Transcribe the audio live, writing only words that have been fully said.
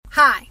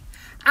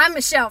I'm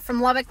Michelle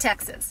from Lubbock,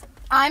 Texas.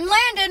 I'm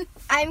Landon.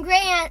 I'm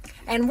Grant.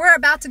 And we're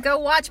about to go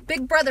watch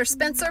Big Brother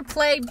Spencer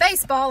play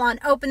baseball on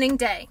opening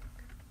day.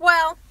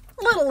 Well,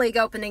 Little League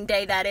opening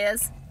day, that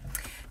is.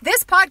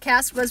 This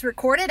podcast was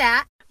recorded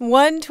at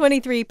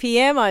 1:23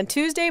 p.m. on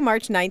Tuesday,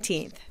 March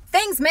 19th.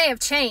 Things may have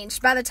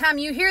changed by the time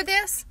you hear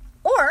this,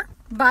 or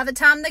by the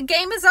time the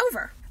game is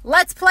over.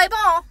 Let's play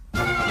ball.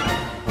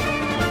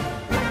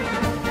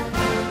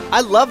 I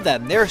love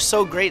them. They're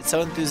so great,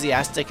 so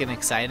enthusiastic and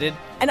excited.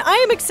 And I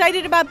am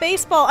excited about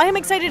baseball. I am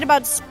excited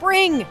about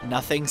spring.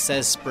 Nothing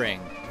says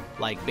spring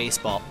like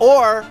baseball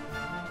or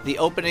the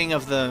opening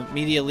of the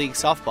Media League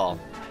softball.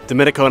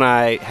 Domenico and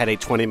I had a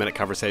 20-minute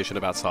conversation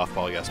about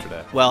softball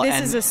yesterday. Well,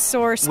 this is a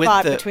sore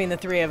spot between the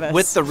three of us.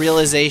 With the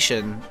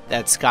realization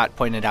that Scott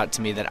pointed out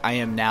to me that I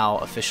am now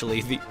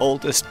officially the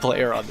oldest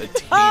player on the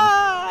team.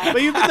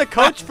 But you've been the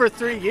coach for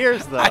 3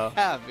 years, though. I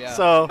have, yeah.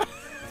 So,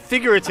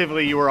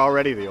 figuratively, you were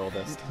already the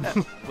oldest.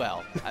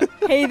 Well.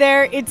 Hey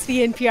there, it's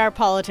the NPR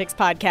Politics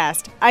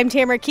Podcast. I'm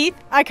Tamara Keith.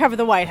 I cover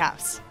the White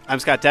House. I'm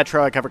Scott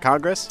Detrow. I cover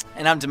Congress.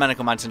 And I'm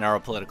Domenico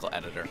Montanaro, political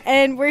editor.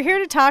 And we're here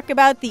to talk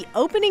about the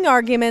opening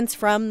arguments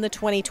from the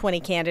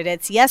 2020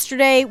 candidates.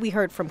 Yesterday, we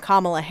heard from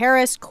Kamala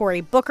Harris, Cory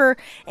Booker,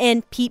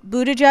 and Pete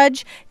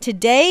Buttigieg.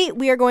 Today,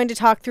 we are going to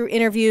talk through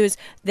interviews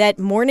that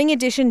Morning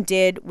Edition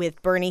did with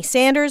Bernie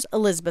Sanders,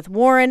 Elizabeth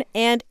Warren,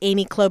 and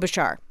Amy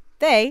Klobuchar.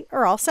 They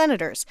are all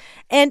senators.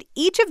 And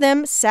each of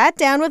them sat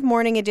down with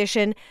Morning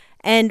Edition,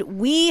 and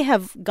we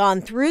have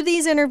gone through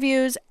these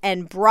interviews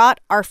and brought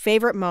our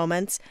favorite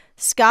moments.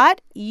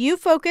 Scott, you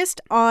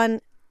focused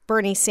on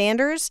Bernie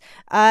Sanders,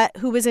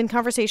 who was in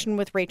conversation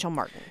with Rachel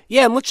Martin.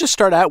 Yeah, and let's just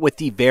start out with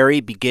the very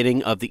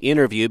beginning of the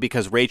interview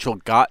because Rachel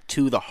got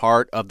to the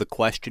heart of the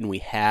question we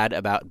had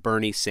about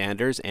Bernie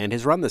Sanders and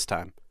his run this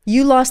time.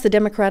 You lost the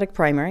Democratic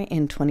primary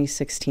in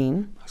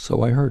 2016.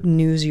 So I heard.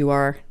 News you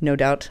are no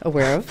doubt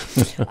aware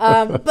of.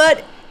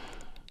 But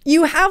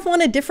you have won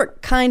a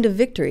different kind of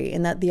victory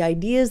in that the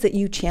ideas that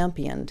you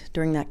championed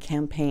during that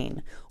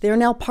campaign, they are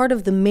now part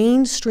of the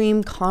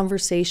mainstream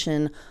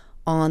conversation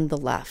on the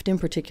left, in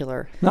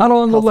particular. Not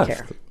on the healthcare.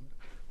 left.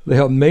 They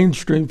have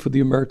mainstream for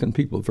the American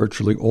people.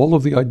 Virtually all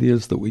of the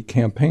ideas that we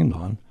campaigned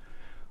on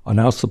are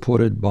now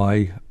supported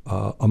by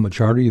a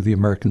majority of the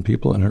American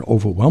people and an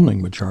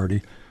overwhelming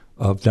majority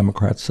of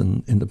Democrats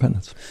and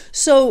independents.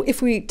 So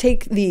if we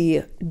take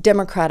the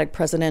Democratic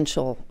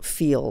presidential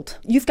field,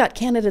 you've got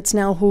candidates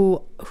now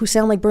who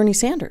sound like Bernie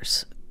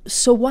Sanders.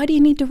 So why do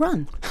you need to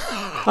run?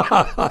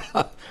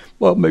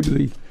 Well, maybe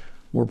the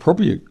more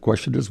appropriate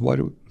question is, why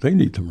do they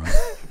need to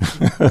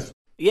run?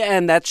 Yeah,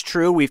 and that's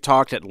true. We've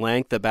talked at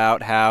length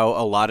about how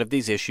a lot of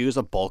these issues,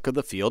 a bulk of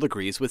the field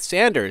agrees with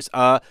Sanders.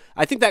 I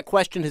think that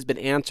question has been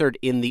answered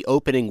in the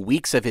opening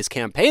weeks of his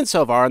campaign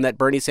so far, and that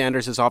Bernie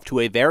Sanders is off to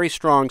a very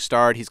strong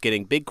start. He's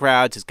getting big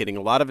crowds. He's getting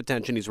a lot of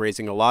attention. He's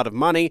raising a lot of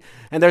money.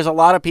 And there's a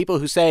lot of people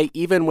who say,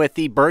 even with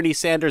the Bernie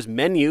Sanders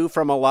menu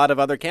from a lot of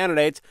other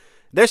candidates,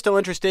 they're still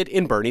interested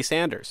in Bernie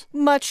Sanders.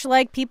 Much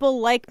like people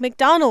like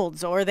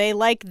McDonald's or they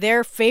like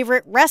their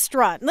favorite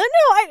restaurant.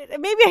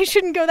 Maybe I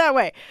shouldn't go that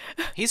way.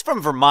 He's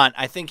from Vermont.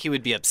 I think he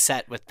would be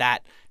upset with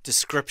that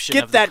description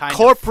Get of the that kind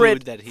corporate of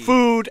food that he...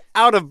 food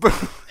out of... But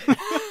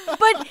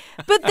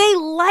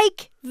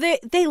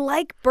they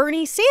like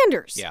Bernie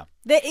Sanders. Yeah.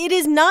 It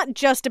is not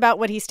just about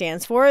what he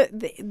stands for.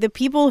 The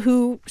people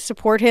who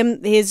support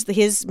him,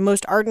 his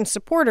most ardent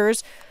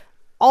supporters,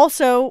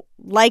 also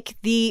like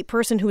the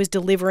person who is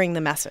delivering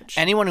the message.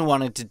 Anyone who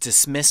wanted to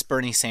dismiss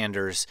Bernie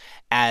Sanders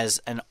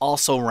as an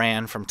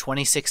also-ran from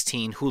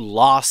 2016 who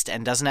lost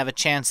and doesn't have a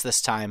chance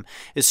this time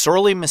is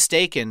sorely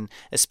mistaken,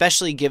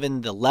 especially given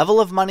the level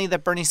of money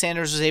that Bernie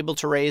Sanders was able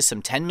to raise,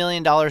 some $10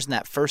 million in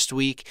that first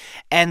week,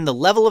 and the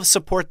level of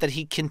support that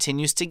he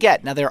continues to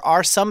get. Now, there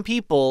are some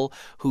people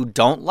who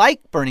don't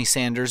like Bernie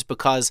Sanders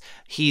because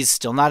he's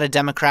still not a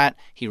Democrat.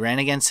 He ran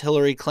against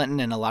Hillary Clinton,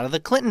 and a lot of the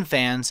Clinton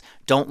fans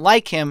don't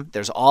like him.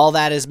 There's all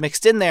that is mixed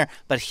in there,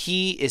 but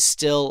he is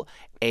still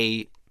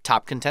a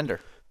top contender.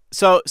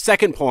 So,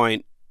 second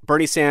point,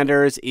 Bernie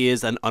Sanders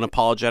is an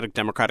unapologetic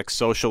democratic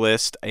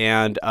socialist,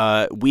 and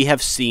we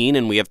have seen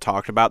and we have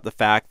talked about the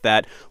fact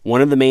that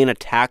one of the main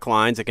attack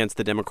lines against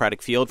the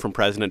Democratic field from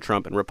President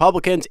Trump and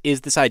Republicans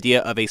is this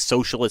idea of a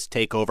socialist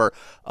takeover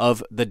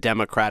of the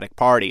Democratic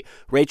Party.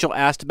 Rachel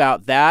asked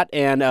about that,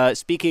 and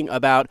speaking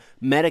about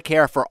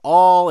Medicare for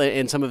all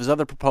and some of his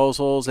other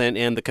proposals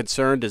and the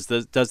concern, does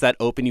that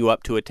open you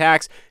up to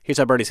attacks? Here's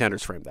how Bernie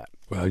Sanders framed that.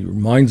 Well, it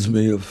reminds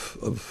me of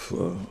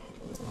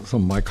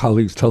some of my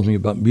colleagues tell me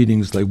about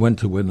meetings they went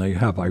to when they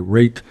have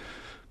irate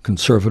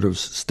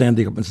conservatives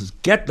standing up and says,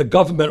 get the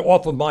government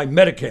off of my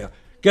Medicare,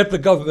 get the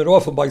government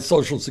off of my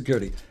Social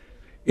Security.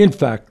 In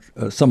fact,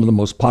 some of the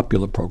most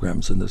popular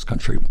programs in this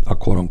country are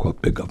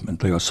quote-unquote big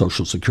government. They are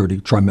Social Security.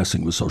 Try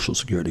messing with Social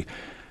Security.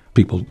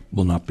 People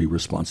will not be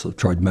responsive.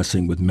 Try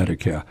messing with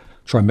Medicare.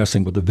 Try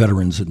messing with the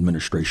Veterans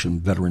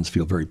Administration. Veterans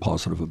feel very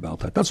positive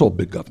about that. That's all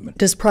big government.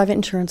 Does private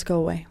insurance go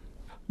away?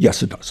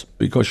 Yes, it does,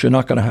 because you're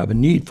not going to have a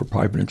need for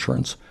private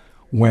insurance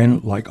when,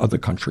 like other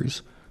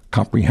countries,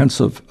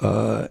 comprehensive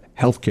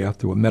health care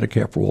through a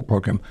Medicare for All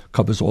program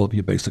covers all of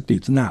your basic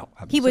needs. Now,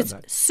 he was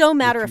so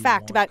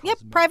matter-of-fact about,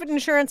 private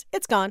insurance,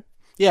 it's gone.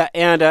 Yeah,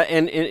 and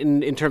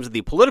in terms of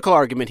the political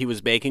argument he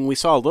was making, we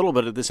saw a little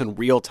bit of this in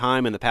real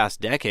time in the past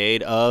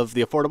decade of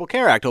the Affordable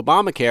Care Act.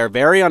 Obamacare,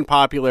 very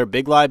unpopular,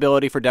 big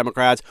liability for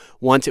Democrats.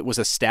 Once it was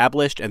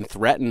established and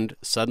threatened,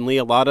 suddenly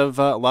a lot of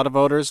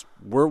voters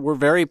were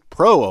very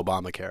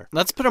pro-Obamacare.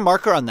 Let's put a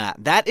marker on that.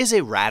 That is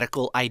a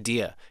radical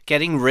idea,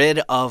 getting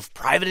rid of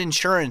private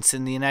insurance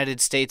in the United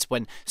States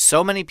when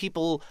so many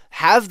people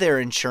have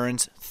their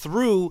insurance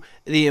through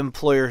the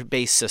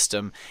employer-based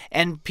system,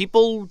 and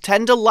people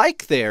tend to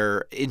like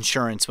their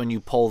insurance when you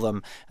poll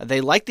them.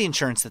 They like the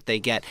insurance that they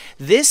get.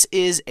 This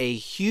is a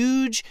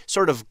huge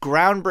sort of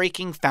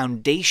groundbreaking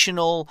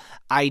foundational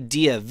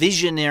idea,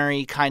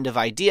 visionary kind of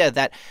idea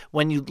that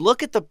when you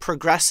look at the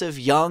progressive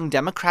young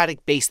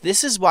Democratic base,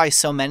 this is why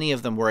so many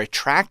of them were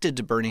attracted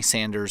to Bernie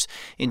Sanders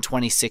in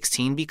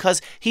 2016,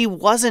 because he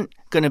wasn't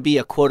going to be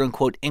a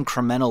quote-unquote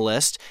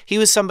incrementalist. He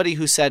was somebody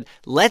who said,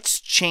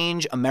 let's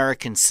change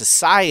American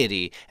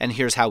society, and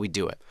here's how we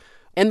do it.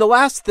 And the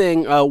last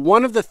thing,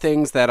 one of the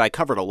things that I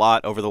covered a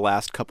lot over the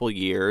last couple of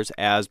years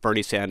as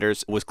Bernie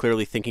Sanders was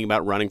clearly thinking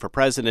about running for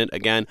president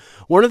again,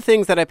 one of the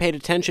things that I paid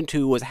attention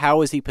to was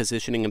how is he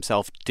positioning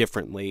himself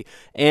differently.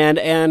 And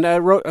I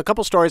wrote a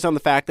couple stories on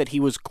the fact that he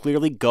was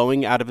clearly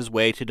going out of his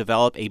way to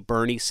develop a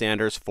Bernie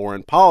Sanders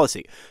foreign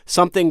policy,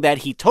 something that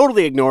he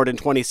totally ignored in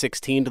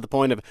 2016 to the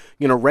point of,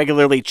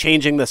 regularly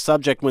changing the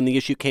subject when the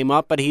issue came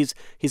up. But he's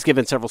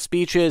given several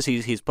speeches,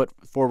 he's put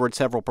forward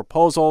several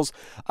proposals,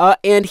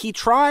 and he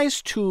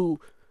tries to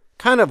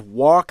kind of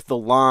walk the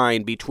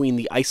line between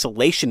the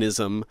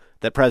isolationism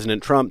that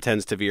President Trump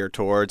tends to veer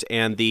towards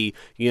and the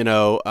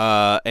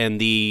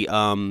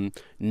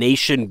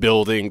nation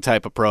building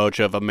type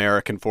approach of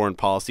American foreign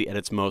policy at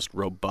its most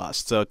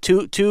robust. So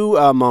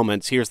two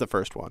moments. Here's the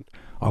first one.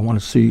 I want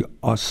to see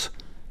us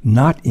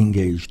not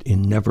engaged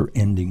in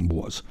never-ending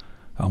wars.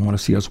 I want to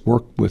see us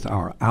work with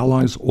our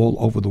allies all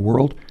over the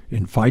world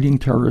in fighting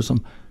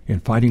terrorism, in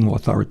fighting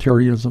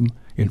authoritarianism,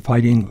 in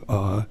fighting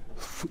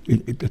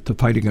to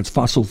fight against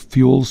fossil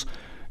fuels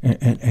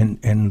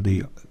and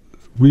the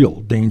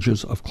real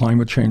dangers of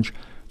climate change.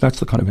 That's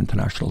the kind of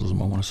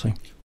internationalism I want to see.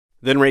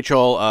 Then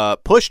Rachel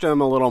pushed him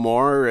a little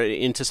more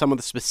into some of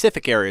the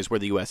specific areas where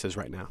the U.S. is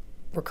right now.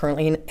 We're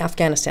currently in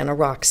Afghanistan,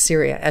 Iraq,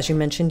 Syria, as you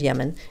mentioned,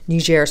 Yemen,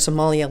 Niger,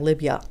 Somalia,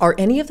 Libya. Are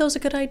any of those a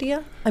good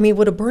idea? I mean,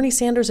 would a Bernie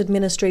Sanders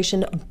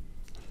administration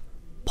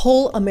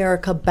pull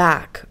America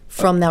back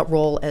from that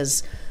role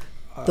as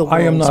the world's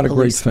I am not a great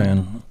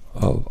policeman? fan.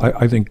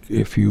 I think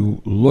if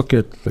you look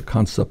at the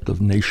concept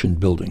of nation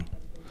building,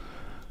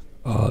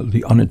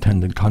 the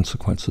unintended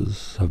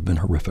consequences have been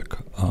horrific.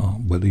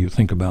 Whether you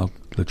think about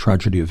the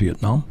tragedy of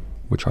Vietnam,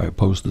 which I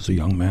opposed as a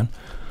young man,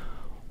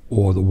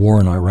 or the war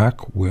in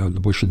Iraq, where the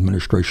Bush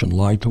administration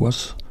lied to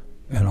us,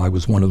 and I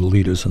was one of the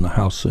leaders in the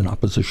House in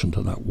opposition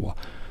to that war.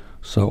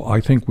 So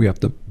I think we have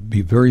to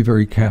be very,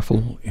 very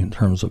careful in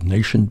terms of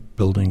nation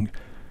building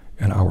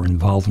and our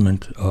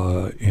involvement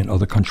in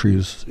other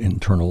countries'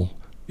 internal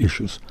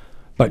issues.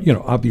 But,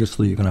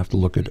 obviously you're going to have to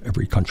look at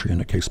every country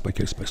on a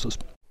case-by-case basis.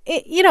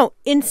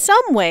 In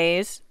some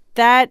ways,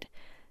 that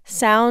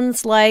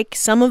sounds like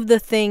some of the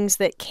things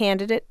that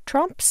candidate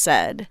Trump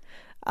said.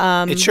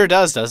 It sure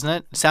does, doesn't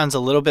it? Sounds a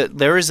little bit.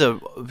 There is a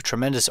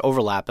tremendous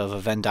overlap of a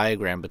Venn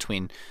diagram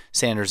between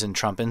Sanders and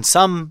Trump in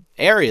some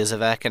areas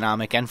of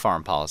economic and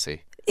foreign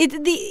policy.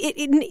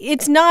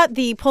 It's not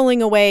the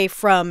pulling away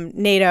from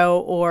NATO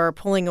or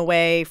pulling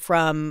away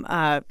from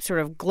sort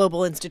of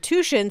global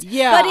institutions,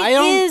 but it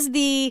is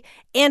the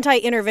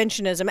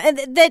anti-interventionism.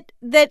 And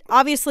that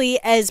obviously,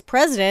 as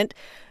president,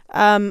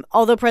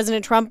 although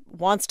President Trump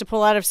wants to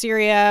pull out of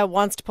Syria,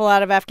 wants to pull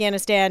out of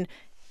Afghanistan,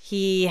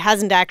 he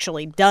hasn't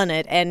actually done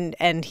it.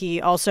 And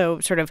he also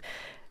sort of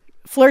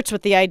flirts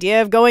with the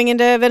idea of going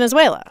into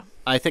Venezuela.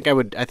 I think I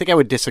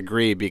would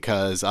disagree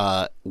because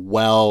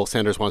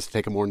Sanders wants to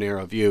take a more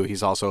narrow view.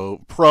 He's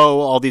also pro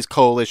all these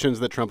coalitions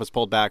that Trump has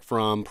pulled back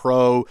from,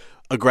 pro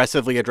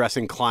aggressively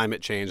addressing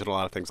climate change and a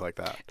lot of things like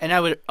that. And I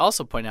would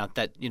also point out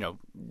that,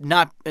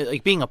 not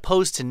like being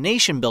opposed to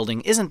nation building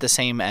isn't the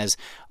same as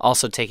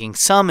also taking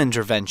some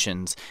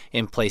interventions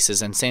in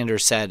places. And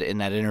Sanders said in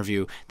that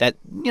interview that,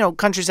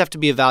 countries have to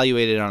be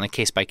evaluated on a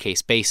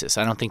case-by-case basis.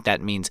 I don't think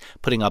that means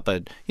putting up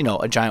a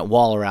giant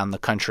wall around the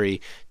country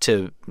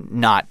to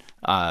not,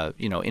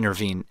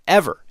 intervene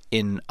ever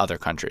in other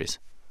countries.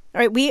 All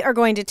right, we are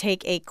going to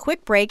take a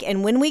quick break,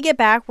 and when we get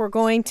back, we're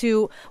going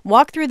to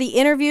walk through the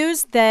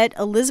interviews that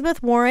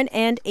Elizabeth Warren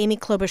and Amy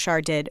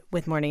Klobuchar did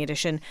with Morning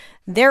Edition,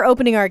 their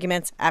opening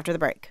arguments after the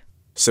break.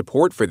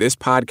 Support for this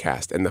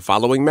podcast and the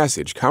following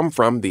message come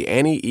from the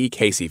Annie E.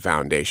 Casey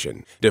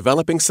Foundation,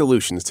 developing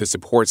solutions to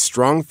support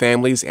strong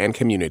families and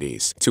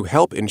communities to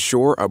help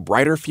ensure a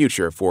brighter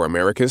future for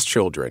America's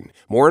children.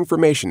 More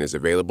information is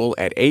available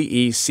at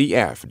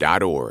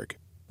aecf.org.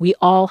 We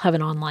all have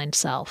an online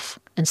self,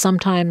 and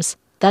sometimes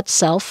that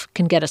self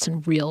can get us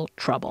in real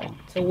trouble.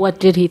 So what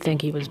did he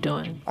think he was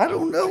doing? I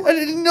don't know. I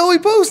didn't know he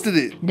posted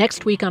it.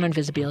 Next week on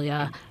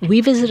Invisibilia,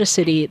 we visit a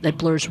city that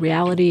blurs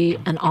reality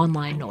and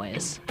online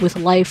noise with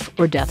life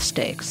or death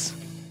stakes.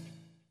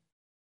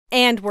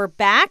 And we're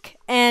back,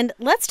 and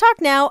let's talk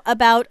now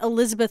about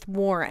Elizabeth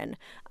Warren.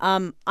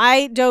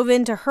 I dove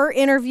into her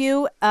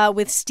interview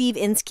with Steve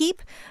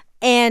Inskeep,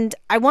 and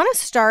I want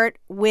to start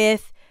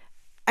with,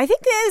 I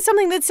think that is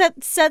something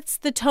that sets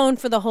the tone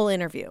for the whole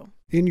interview.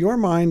 In your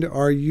mind,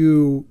 are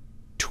you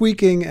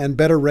tweaking and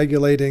better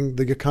regulating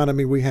the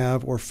economy we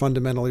have or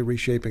fundamentally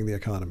reshaping the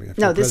economy?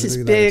 No, this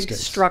is big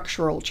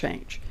structural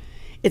change.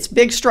 It's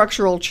big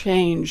structural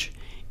change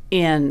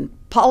in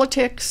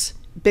politics,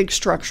 big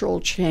structural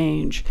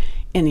change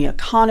in the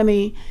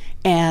economy,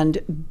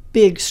 and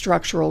big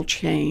structural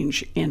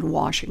change in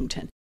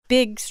Washington.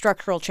 Big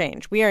structural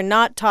change. We are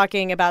not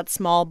talking about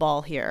small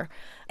ball here.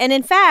 And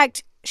in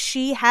fact,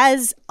 she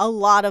has a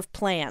lot of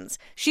plans.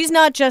 She's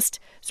not just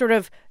sort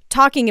of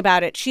talking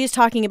about it. She is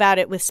talking about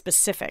it with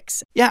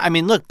specifics. Yeah, I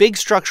mean, look, big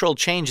structural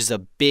change is a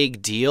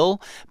big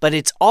deal, but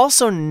it's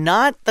also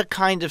not the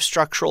kind of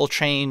structural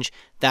change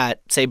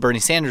that, say, Bernie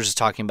Sanders is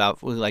talking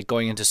about, like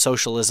going into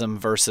socialism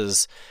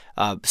versus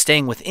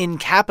staying within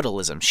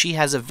capitalism. She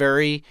has a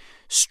very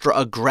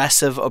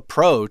aggressive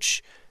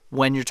approach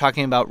when you're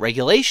talking about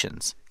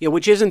regulations. Yeah,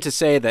 which isn't to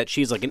say that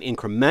she's like an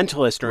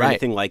incrementalist or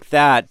anything like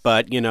that,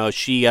 but, you know,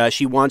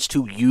 she wants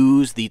to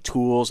use the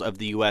tools of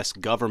the U.S.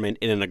 government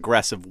in an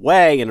aggressive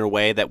way, in a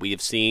way that we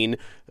have seen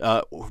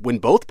when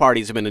both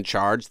parties have been in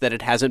charge, that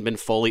it hasn't been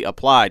fully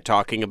applied,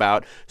 talking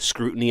about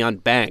scrutiny on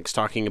banks,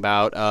 talking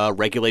about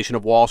regulation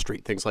of Wall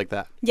Street, things like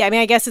that. Yeah, I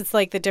mean, I guess it's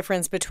like the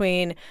difference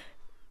between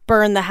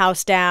burn the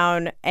house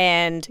down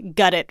and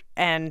gut it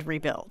and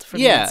rebuild from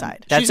the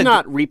inside. She's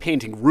not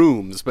repainting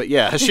rooms, but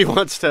she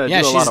wants to do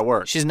a lot of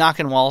work. She's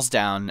knocking walls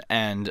down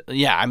and,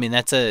 I mean,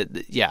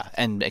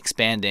 and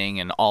expanding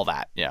and all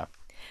that,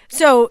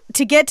 So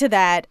to get to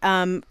that,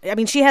 I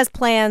mean, she has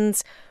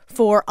plans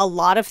for a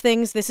lot of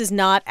things. This is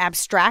not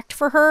abstract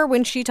for her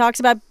when she talks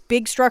about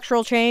big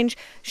structural change.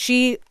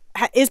 She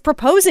is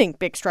proposing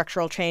big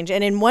structural change.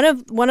 And in one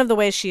of the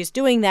ways she's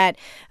doing that,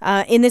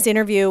 in this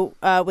interview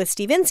with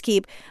Steve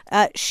Inskeep,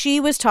 she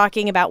was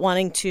talking about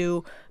wanting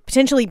to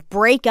potentially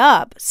break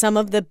up some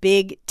of the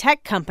big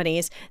tech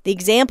companies. The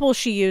example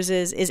she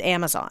uses is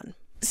Amazon.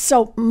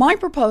 So my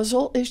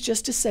proposal is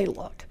just to say,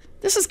 look,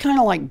 this is kind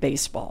of like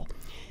baseball.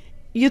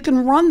 You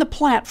can run the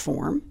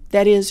platform,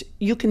 that is,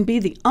 you can be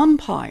the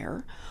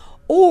umpire,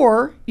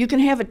 or you can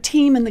have a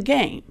team in the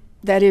game.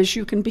 That is,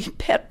 you can be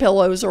Pet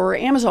Pillows or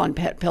Amazon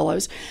Pet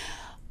Pillows,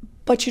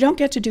 but you don't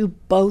get to do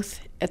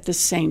both at the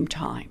same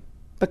time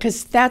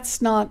because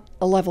that's not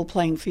a level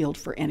playing field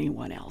for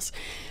anyone else.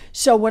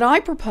 So what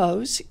I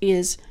propose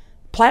is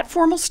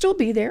platform will still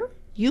be there.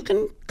 You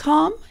can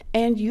come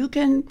and you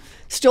can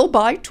still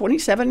buy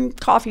 27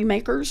 coffee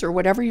makers or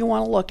whatever you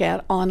want to look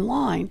at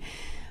online,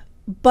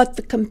 but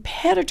the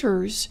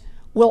competitors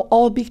will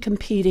all be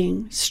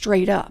competing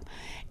straight up.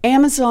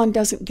 Amazon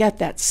doesn't get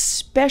that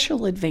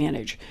special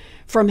advantage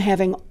from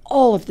having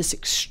all of this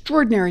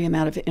extraordinary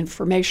amount of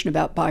information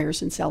about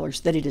buyers and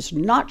sellers that it is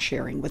not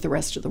sharing with the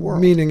rest of the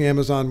world. Meaning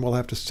Amazon will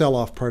have to sell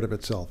off part of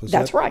itself.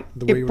 That's right.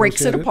 It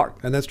breaks it apart.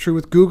 And that's true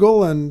with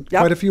Google and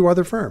quite a few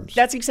other firms.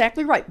 That's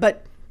exactly right.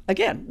 But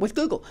again, with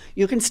Google,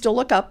 you can still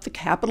look up the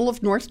capital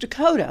of North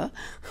Dakota,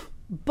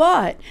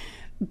 but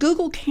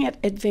Google can't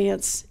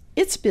advance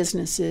its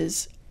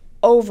businesses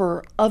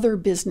over other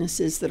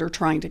businesses that are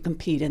trying to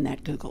compete in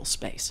that Google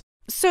space.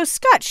 So,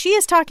 Scott, she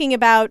is talking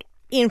about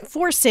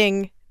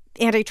enforcing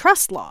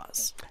antitrust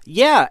laws.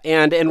 Yeah,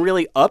 and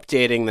really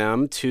updating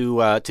them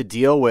to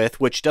deal with,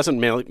 which doesn't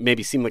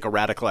maybe seem like a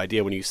radical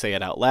idea when you say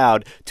it out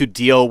loud, to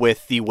deal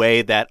with the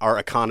way that our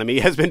economy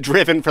has been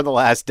driven for the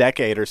last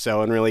decade or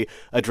so, and really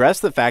address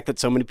the fact that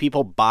so many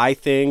people buy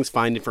things,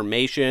 find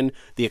information.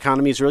 The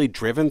economy is really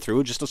driven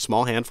through just a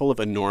small handful of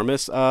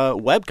enormous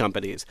web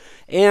companies.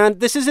 And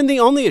this isn't the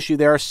only issue.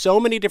 There are so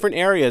many different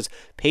areas,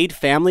 paid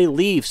family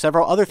leave,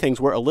 several other things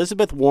where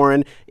Elizabeth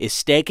Warren is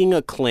staking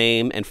a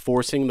claim and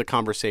forcing the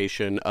conversation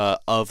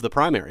of the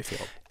primary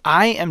field.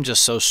 I am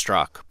just so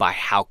struck by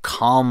how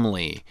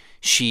calmly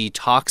she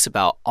talks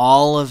about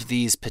all of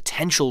these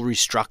potential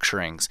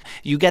restructurings.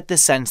 You get the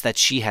sense that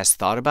she has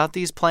thought about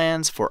these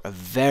plans for a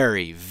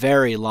very,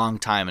 very long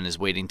time and is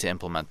waiting to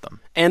implement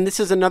them. And this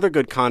is another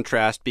good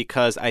contrast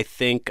because I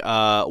think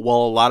while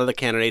a lot of the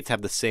candidates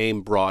have the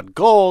same broad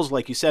goals,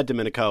 like you said,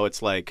 Domenico,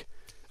 it's like,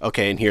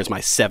 okay, and here's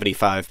my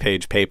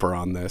 75-page paper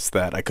on this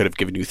that I could have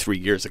given you 3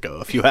 years ago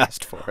if you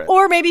asked for it.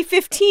 Or maybe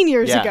 15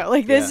 years ago.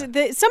 Like this,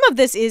 some of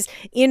this is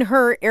in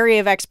her area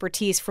of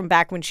expertise from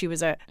back when she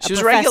was a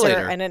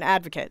professor and an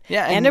advocate.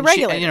 Yeah, and a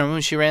regulator. When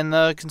she ran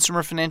the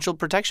Consumer Financial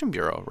Protection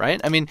Bureau, right?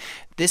 I mean,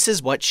 this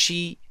is what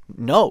she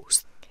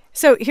knows.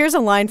 So here's a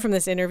line from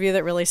this interview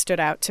that really stood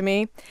out to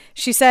me.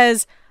 She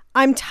says,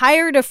 "I'm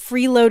tired of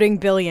freeloading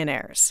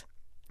billionaires."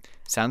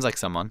 Sounds like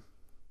someone.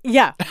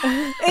 Yeah.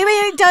 I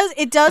mean,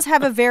 it does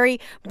have a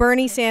very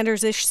Bernie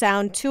Sanders-ish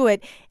sound to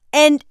it.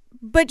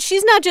 But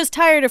she's not just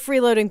tired of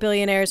freeloading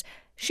billionaires.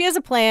 She has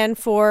a plan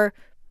for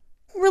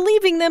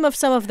relieving them of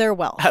some of their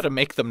wealth. How to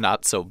make them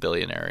not so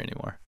billionaire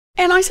anymore.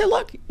 And I said,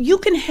 look, you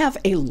can have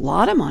a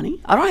lot of money.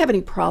 I don't have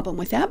any problem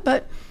with that,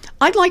 but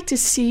I'd like to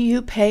see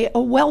you pay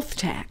a wealth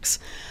tax.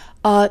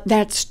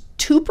 That's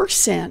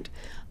 2%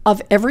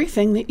 of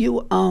everything that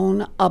you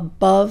own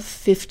above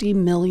 $50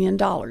 million.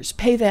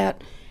 Pay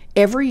that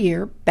every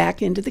year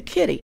back into the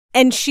kitty.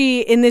 And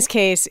she, in this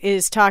case,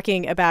 is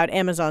talking about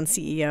Amazon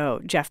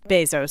CEO Jeff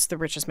Bezos, the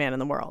richest man in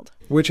the world.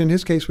 Which in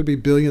his case would be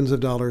billions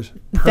of dollars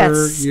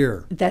per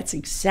year. That's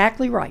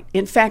exactly right.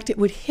 In fact, it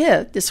would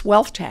hit this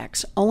wealth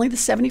tax only the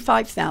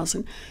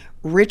 75,000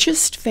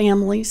 richest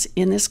families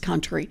in this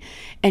country.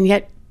 And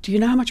yet, do you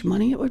know how much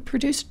money it would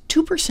produce?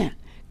 2%.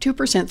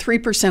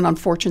 3% on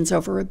fortunes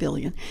over $1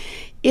 billion.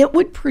 It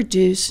would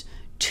produce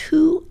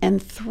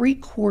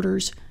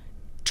 $2.75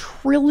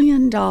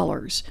 trillion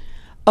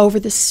over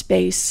the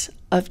space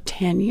of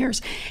 10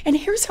 years. And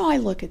here's how I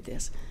look at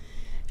this.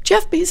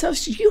 Jeff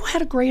Bezos, you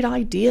had a great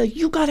idea.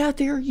 You got out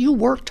there, you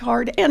worked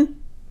hard,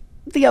 and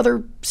the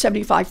other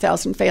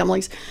 75,000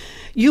 families,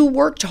 you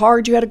worked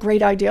hard, you had a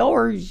great idea,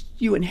 or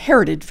you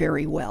inherited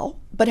very well.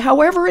 But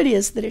however it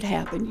is that it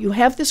happened, you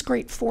have this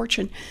great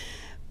fortune.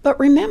 But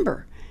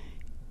remember,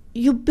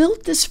 you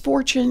built this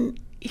fortune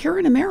here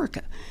in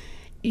America.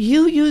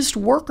 You used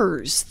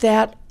workers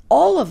that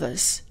all of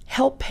us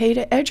help pay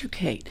to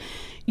educate.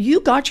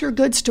 You got your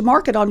goods to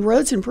market on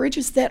roads and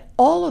bridges that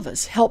all of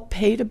us help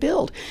pay to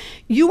build.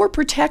 You were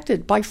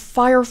protected by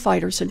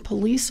firefighters and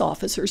police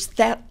officers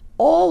that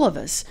all of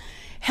us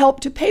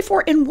help to pay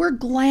for, and we're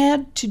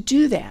glad to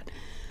do that.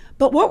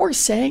 But what we're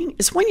saying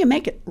is when you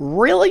make it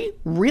really,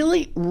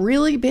 really,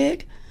 really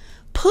big,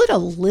 put a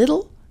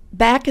little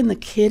back in the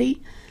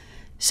kitty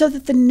so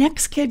that the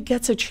next kid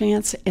gets a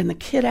chance, and the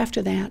kid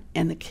after that,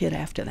 and the kid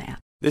after that.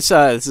 This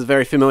is a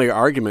very familiar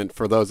argument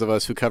for those of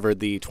us who covered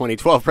the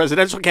 2012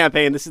 presidential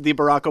campaign. This is the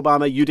Barack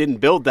Obama "you didn't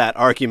build that"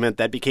 argument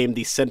that became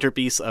the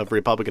centerpiece of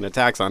Republican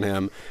attacks on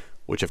him,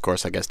 which, of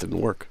course, I guess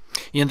didn't work.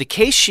 You know, the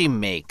case she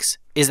makes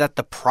is that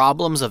the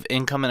problems of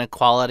income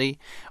inequality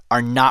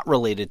are not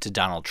related to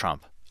Donald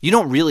Trump. You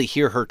don't really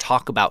hear her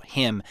talk about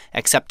him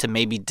except to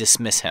maybe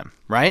dismiss him,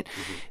 right?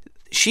 Mm-hmm.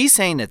 She's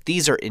saying that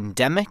these are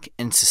endemic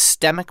and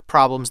systemic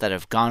problems that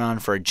have gone on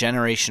for a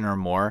generation or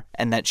more,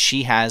 and that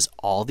she has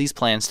all these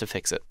plans to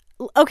fix it.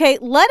 Okay,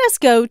 let us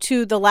go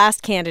to the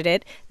last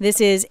candidate. This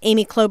is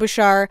Amy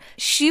Klobuchar.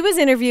 She was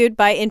interviewed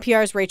by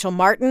NPR's Rachel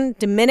Martin.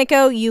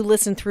 Domenico, you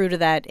listened through to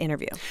that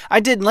interview.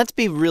 I did, and let's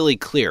be really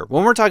clear.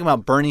 When we're talking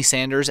about Bernie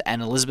Sanders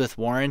and Elizabeth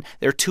Warren,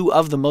 they're two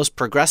of the most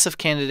progressive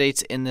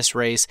candidates in this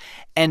race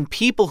and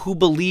people who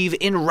believe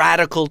in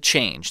radical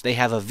change. They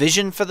have a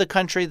vision for the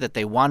country that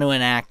they want to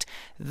enact.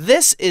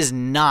 This is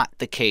not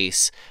the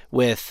case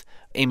with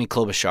Amy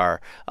Klobuchar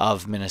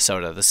of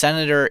Minnesota. The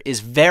senator is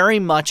very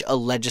much a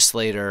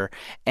legislator,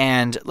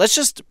 and let's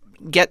just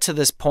get to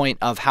this point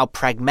of how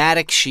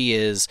pragmatic she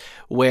is,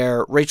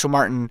 where Rachel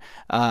Martin,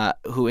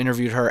 who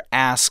interviewed her,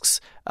 asks,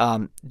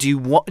 do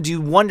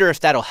you wonder if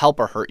that'll help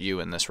or hurt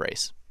you in this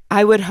race?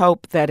 I would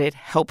hope that it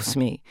helps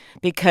me,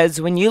 because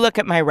when you look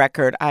at my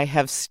record, I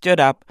have stood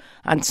up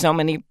on so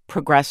many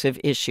progressive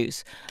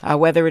issues,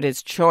 whether it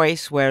is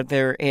choice,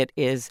 whether it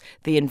is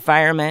the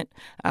environment,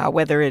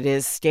 whether it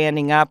is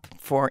standing up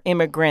for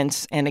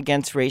immigrants and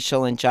against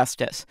racial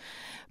injustice.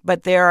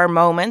 But there are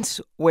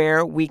moments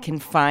where we can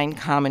find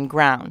common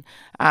ground.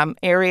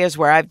 Areas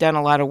where I've done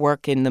a lot of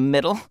work in the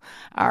middle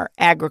are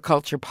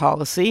agriculture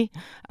policy,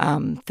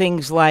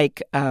 things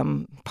like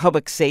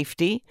public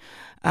safety,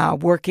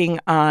 working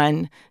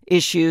on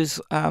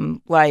issues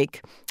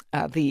like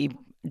the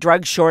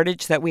drug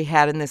shortage that we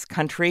had in this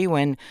country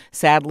when,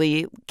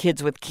 sadly,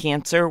 kids with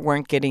cancer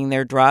weren't getting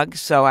their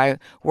drugs. So I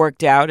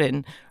worked out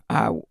and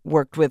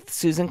worked with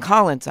Susan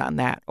Collins on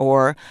that.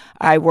 Or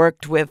I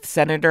worked with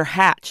Senator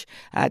Hatch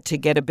to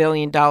get $1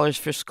 billion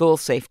for school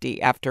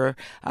safety after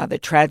the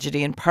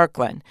tragedy in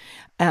Parkland.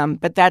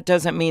 But that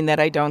doesn't mean that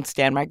I don't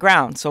stand my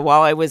ground. So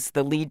while I was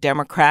the lead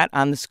Democrat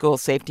on the school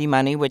safety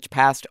money, which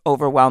passed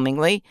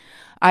overwhelmingly,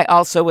 I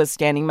also was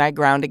standing my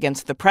ground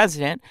against the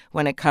president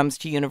when it comes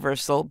to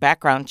universal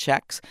background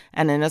checks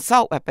and an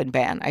assault weapon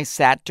ban. I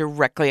sat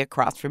directly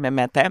across from him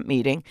at that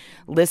meeting,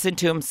 listened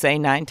to him say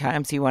 9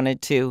 times he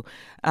wanted to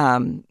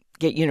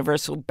get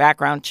universal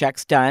background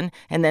checks done,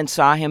 and then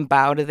saw him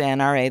bow to the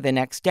NRA the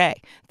next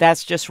day.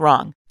 That's just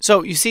wrong.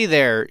 So you see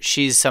there,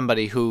 she's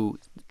somebody who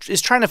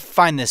is trying to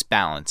find this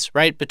balance,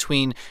 right,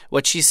 between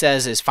what she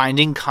says is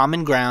finding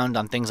common ground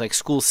on things like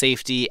school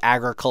safety,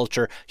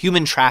 agriculture,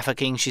 human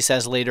trafficking, she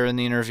says later in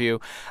the interview,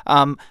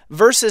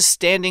 versus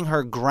standing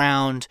her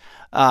ground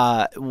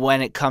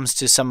when it comes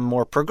to some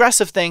more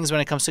progressive things,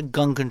 when it comes to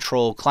gun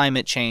control,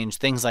 climate change,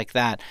 things like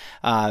that,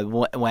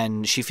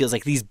 when she feels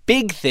like these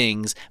big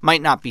things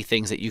might not be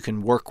things that you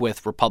can work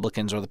with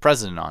Republicans or the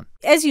president on.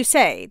 As you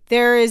say,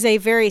 there is a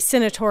very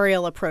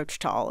senatorial approach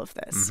to all of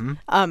this.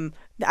 Mm-hmm.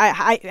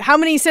 How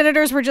many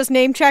senators were just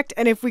name-checked?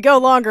 And if we go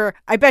longer,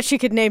 I bet she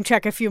could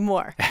name-check a few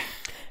more.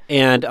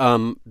 And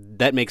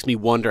that makes me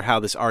wonder how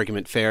this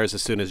argument fares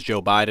as soon as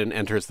Joe Biden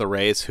enters the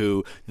race,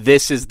 who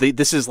this is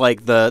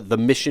the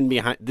mission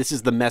behind, this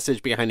is the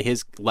message behind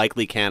his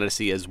likely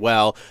candidacy as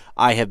well.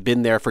 I have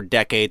been there for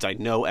decades. I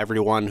know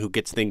everyone who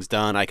gets things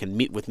done. I can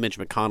meet with Mitch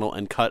McConnell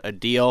and cut a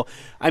deal.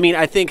 I mean,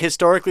 I think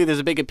historically there's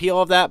a big appeal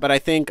of that, but I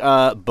think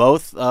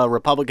both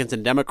Republicans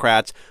and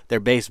Democrats, their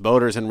base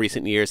voters in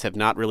recent years, have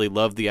not really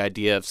loved the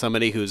idea of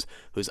somebody who's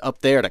up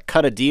there to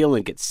cut a deal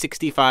and get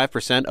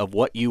 65% of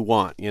what you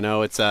want. You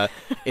know, it's not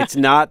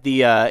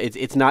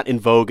it's not in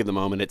vogue at the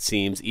moment, it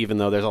seems, even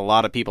though there's a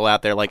lot of people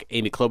out there like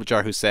Amy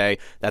Klobuchar who say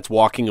that's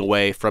walking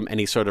away from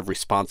any sort of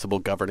responsible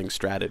governing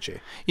strategy.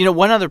 You know,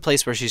 one other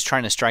place where she's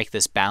trying to strike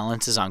this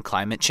balance is on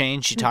climate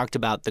change. She talked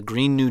about the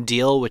Green New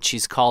Deal, which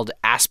she's called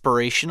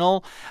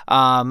aspirational,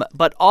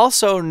 but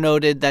also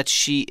noted that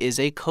she is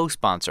a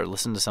co-sponsor.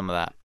 Listen to some of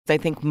that. I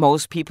think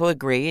most people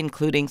agree,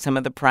 including some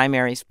of the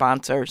primary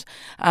sponsors,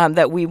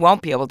 that we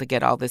won't be able to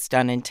get all this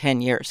done in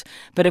 10 years.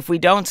 But if we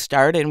don't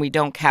start and we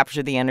don't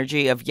capture the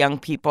energy of young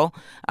people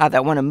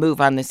that want to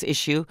move on this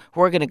issue,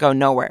 we're going to go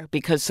nowhere,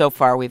 because so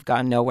far we've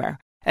gone nowhere.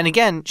 And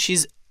again,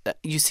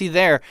 you see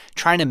there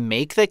trying to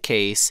make the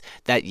case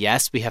that,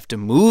 yes, we have to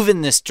move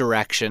in this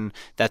direction.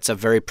 That's a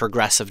very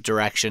progressive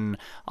direction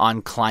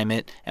on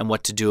climate and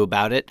what to do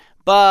about it,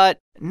 but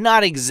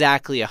not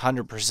exactly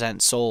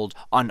 100% sold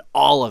on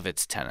all of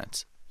its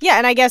tenets. Yeah,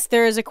 and I guess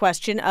there is a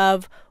question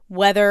of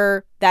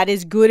whether that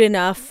is good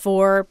enough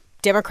for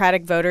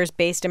Democratic voters,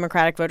 base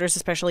Democratic voters,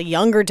 especially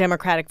younger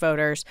Democratic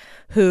voters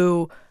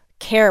who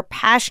care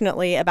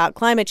passionately about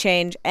climate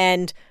change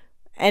and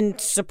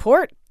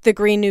support the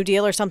Green New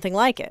Deal or something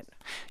like it.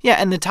 Yeah,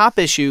 and the top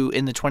issue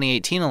in the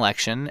 2018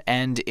 election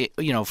and,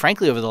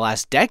 frankly, over the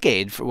last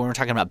decade, when we're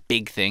talking about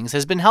big things,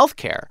 has been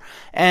healthcare.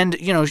 And,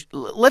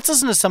 let's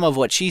listen to some of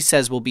what she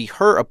says will be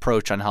her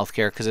approach on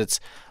healthcare, because it's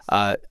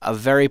a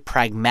very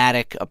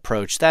pragmatic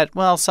approach that,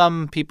 well,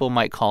 some people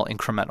might call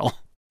incremental.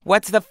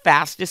 What's the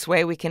fastest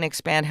way we can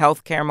expand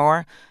healthcare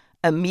more?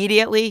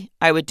 Immediately,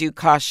 I would do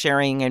cost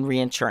sharing and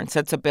reinsurance.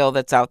 That's a bill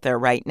that's out there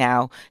right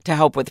now to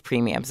help with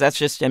premiums. That's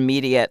just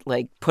immediate,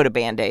 like, put a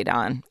Band-Aid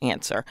on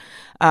answer.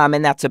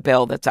 And that's a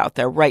bill that's out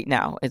there right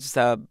now. It's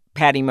the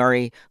Patty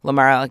Murray,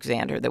 Lamar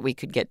Alexander that we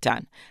could get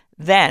done.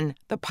 Then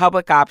the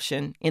public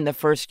option in the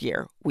first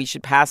year. We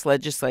should pass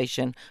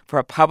legislation for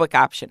a public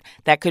option.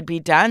 That could be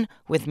done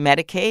with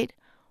Medicaid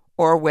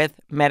or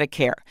with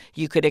Medicare.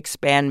 You could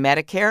expand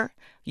Medicare.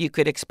 You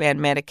could expand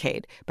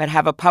Medicaid, but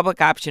have a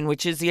public option,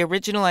 which is the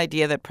original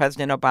idea that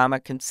President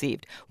Obama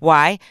conceived.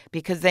 Why?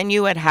 Because then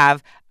you would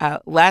have a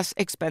less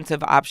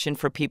expensive option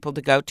for people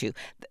to go to.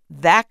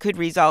 That could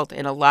result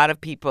in a lot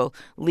of people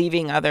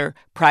leaving other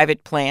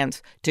private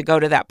plans to go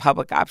to that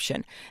public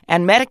option.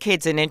 And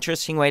Medicaid's an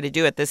interesting way to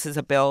do it. This is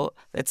a bill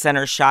that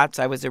Senator Schatz,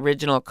 I was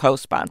original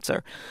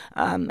co-sponsor,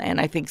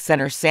 and I think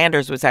Senator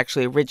Sanders was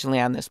actually originally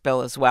on this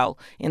bill as well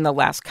in the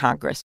last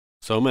Congress.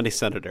 So many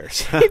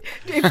senators.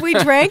 If we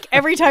drank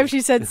every time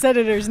she said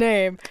senator's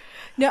name.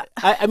 No.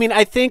 I mean,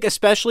 I think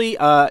especially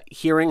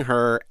hearing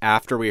her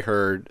after we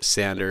heard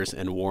Sanders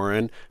and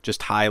Warren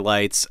just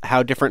highlights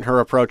how different her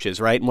approach is,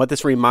 right? And what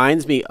this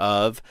reminds me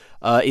of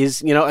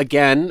is,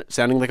 again,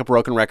 sounding like a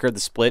broken record, the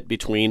split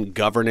between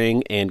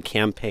governing and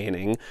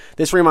campaigning.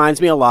 This reminds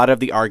me a lot of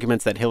the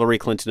arguments that Hillary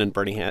Clinton and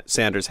Bernie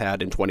Sanders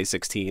had in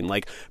 2016.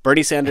 Like,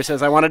 Bernie Sanders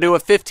says, I want to do a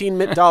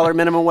 $15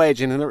 minimum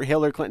wage. And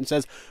Hillary Clinton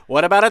says,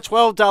 what about a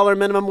 $12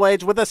 minimum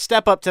wage with a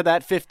step up to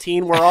that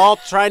 15? We're all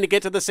trying to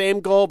get to the same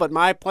goal, but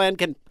my plan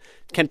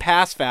can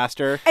pass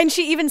faster. And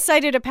she even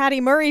cited a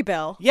Patty Murray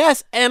bill.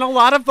 Yes, and a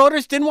lot of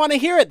voters didn't want to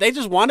hear it. They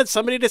just wanted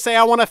somebody to say,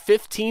 I want a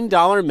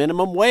 $15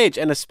 minimum wage.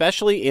 And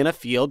especially in a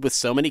field with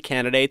so many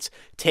candidates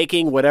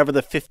taking whatever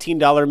the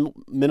 $15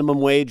 minimum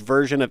wage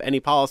version of any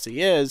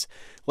policy is,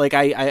 like,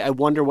 I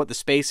wonder what the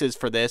space is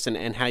for this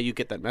and how you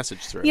get that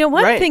message through.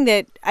 One thing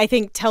that I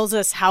think tells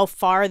us how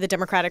far the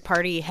Democratic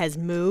Party has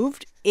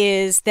moved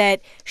is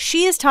that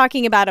she is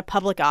talking about a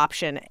public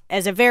option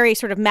as a very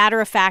sort of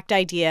matter-of-fact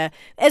idea,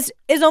 as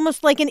is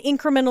almost like an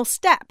incremental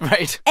step.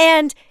 Right.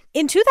 And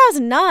in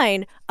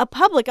 2009, a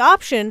public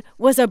option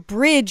was a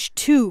bridge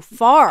too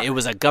far. It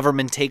was a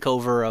government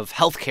takeover of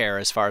healthcare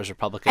as far as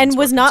Republicans and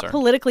was not concerned.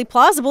 Politically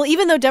plausible,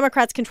 even though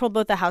Democrats controlled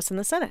both the House and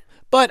the Senate.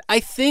 But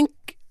I think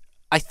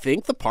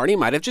the party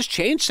might have just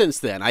changed since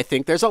then. I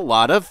think there's a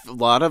lot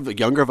of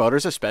younger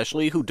voters,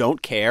 especially, who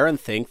don't care and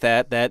think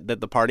that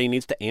the party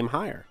needs to aim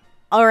higher.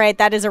 All right,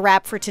 that is a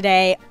wrap for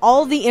today.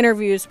 All the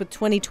interviews with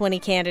 2020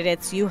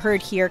 candidates you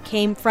heard here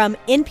came from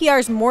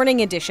NPR's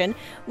Morning Edition,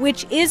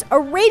 which is a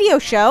radio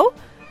show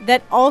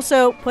that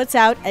also puts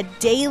out a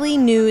daily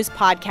news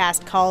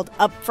podcast called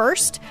Up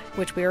First,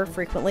 which we are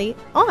frequently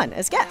on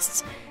as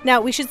guests.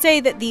 Now, we should say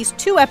that these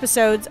two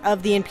episodes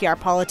of the NPR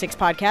Politics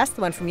podcast,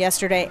 the one from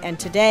yesterday and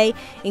today,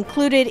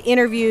 included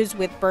interviews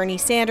with Bernie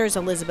Sanders,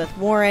 Elizabeth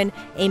Warren,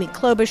 Amy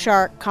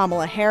Klobuchar,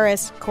 Kamala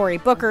Harris, Cory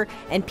Booker,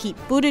 and Pete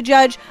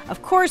Buttigieg.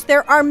 Of course,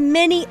 there are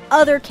many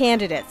other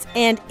candidates,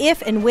 and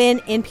if and when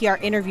NPR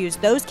interviews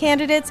those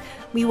candidates,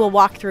 we will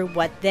walk through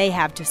what they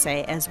have to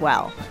say as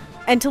well.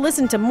 And to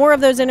listen to more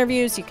of those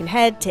interviews, you can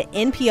head to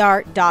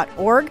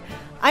npr.org.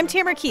 I'm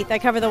Tamara Keith. I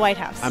cover the White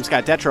House. I'm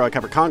Scott Detrow. I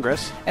cover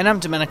Congress. And I'm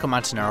Domenico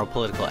Montanaro,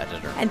 political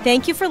editor. And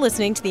thank you for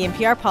listening to the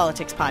NPR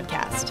Politics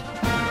Podcast.